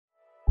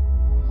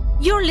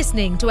You're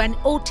listening to an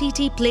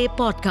OTT Play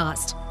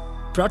podcast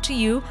brought to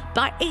you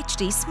by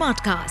HT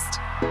Smartcast.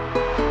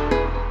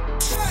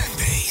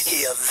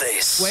 Hear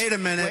this. Wait a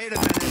minute.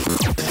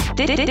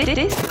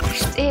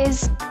 This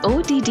is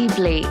OTT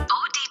Play.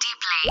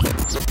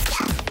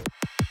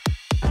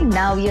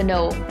 Now you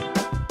know.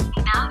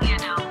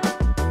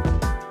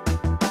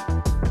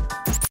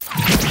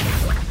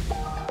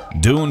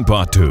 Dune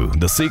Part 2,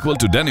 the sequel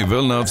to Denis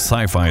Villeneuve's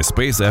sci-fi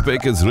space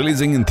epic, is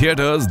releasing in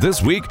theaters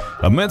this week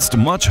amidst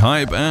much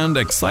hype and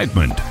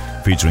excitement.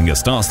 Featuring a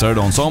star-studded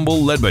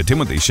ensemble led by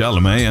Timothée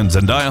Chalamet and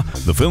Zendaya,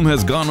 the film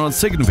has garnered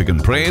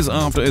significant praise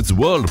after its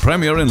world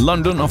premiere in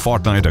London a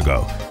fortnight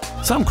ago.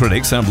 Some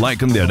critics have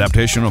likened the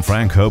adaptation of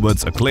Frank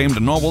Herbert's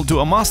acclaimed novel to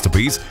a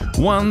masterpiece,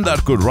 one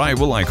that could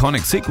rival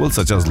iconic sequels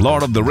such as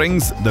Lord of the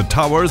Rings, The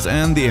Towers,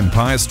 and The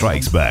Empire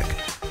Strikes Back.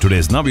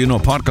 Today's Now You Know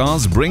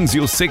podcast brings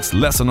you 6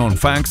 lesser-known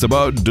facts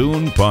about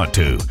Dune Part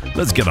 2.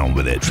 Let's get on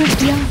with it.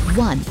 Trivia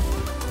 1.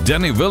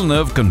 Denis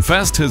Villeneuve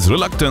confessed his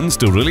reluctance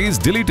to release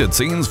deleted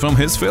scenes from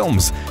his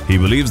films. He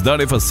believes that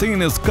if a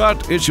scene is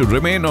cut, it should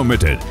remain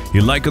omitted.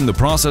 He likened the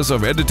process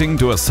of editing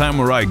to a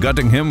samurai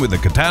gutting him with a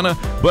katana,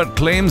 but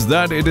claims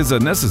that it is a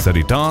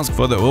necessary task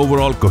for the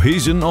overall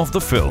cohesion of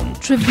the film.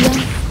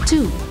 Trivia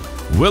 2.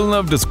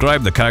 Villeneuve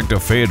described the character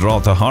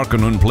Feyd-Rautha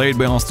Harkonnen, played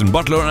by Austin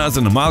Butler, as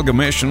an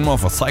amalgamation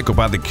of a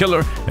psychopathic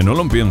killer, an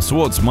Olympian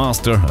swords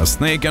master, a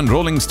snake, and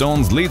Rolling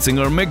Stones lead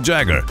singer Mick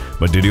Jagger.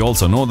 But did you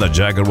also know that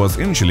Jagger was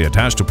initially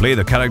attached to play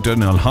the character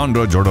in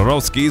Alejandro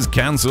Jodorowsky's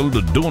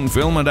cancelled Dune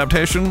film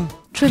adaptation?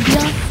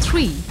 Trivia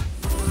 3.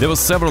 There were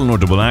several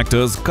notable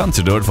actors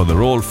considered for the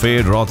role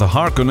Feyd-Rautha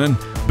Harkonnen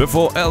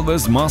before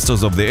Elvis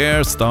Masters of the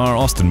Air star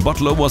Austin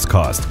Butler was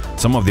cast.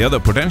 Some of the other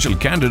potential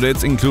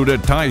candidates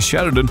included Ty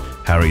Sheridan,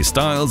 Harry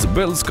Styles,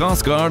 Bill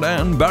Skarsgård,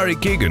 and Barry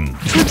Keoghan.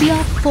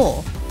 Trivia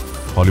 4.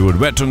 Hollywood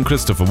veteran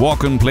Christopher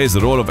Walken plays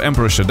the role of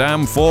Emperor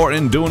Shaddam IV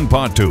in Dune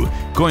Part 2.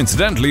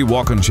 Coincidentally,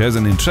 Walken shares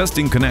an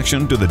interesting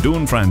connection to the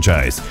Dune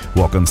franchise.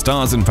 Walken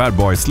stars in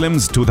Fatboy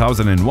Slim's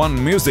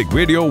 2001 music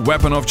video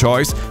Weapon of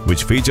Choice,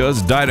 which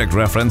features direct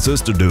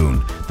references to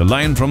Dune. The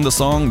line from the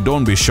song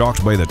 "Don't be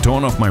shocked by the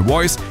tone of my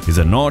voice" is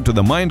a nod to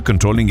the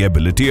mind-controlling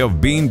ability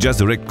of Bean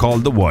Gesserit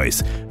called the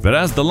Voice,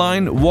 whereas the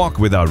line "Walk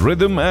without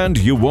rhythm and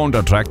you won't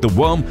attract the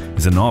worm"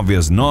 is an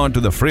obvious nod to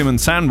the Freeman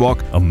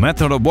sandwalk, a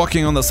method of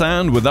walking on the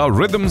sand without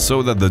rhythm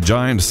so that the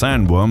giant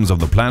sandworms of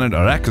the planet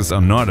Arrakis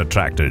are not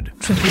attracted.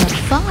 Trivia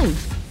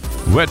 5.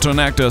 Veteran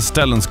actor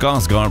Stellan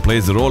Skarsgård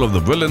plays the role of the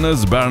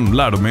villainous Baron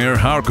Vladimir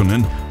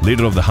Harkonnen,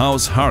 leader of the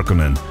House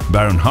Harkonnen.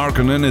 Baron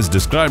Harkonnen is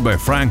described by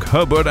Frank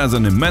Herbert as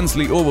an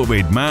immensely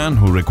overweight man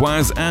who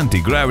requires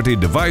anti-gravity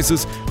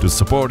devices to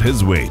support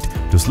his weight.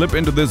 To slip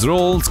into this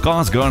role,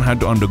 Skarsgård had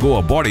to undergo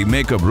a body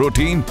makeup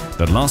routine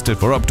that lasted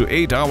for up to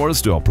 8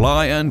 hours to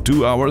apply and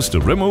 2 hours to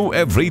remove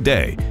every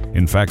day.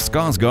 In fact,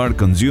 Skarsgård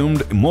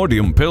consumed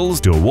Imodium pills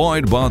to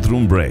avoid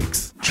bathroom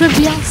breaks.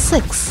 Trivia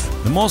 6.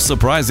 The most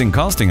surprising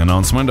casting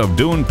announcement of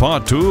Dune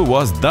Part 2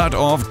 was that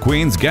of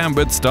Queen's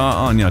Gambit star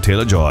Anya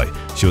Taylor-Joy.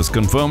 She was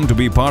confirmed to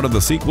be part of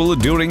the sequel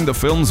during the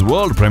film's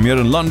world premiere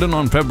in London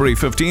on February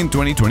 15,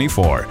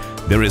 2024.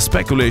 There is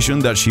speculation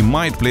that she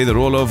might play the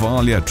role of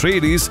Alia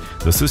Atreides,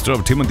 the sister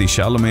of Timothée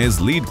Chalamet's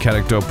lead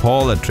character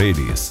Paul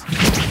Atreides.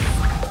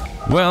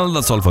 Well,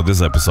 that's all for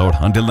this episode.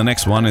 Until the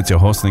next one, it's your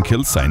host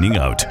Nikhil signing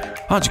out.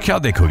 आज क्या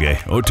देखोगे?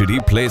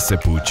 OTT Play से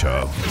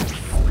पूछो.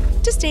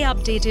 To stay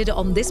updated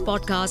on this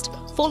podcast,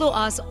 follow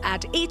us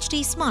at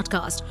HT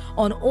Smartcast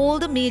on all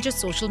the major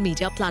social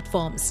media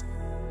platforms.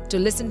 To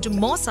listen to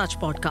more such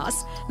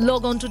podcasts,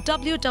 log on to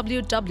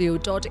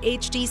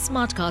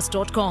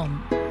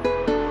www.htsmartcast.com.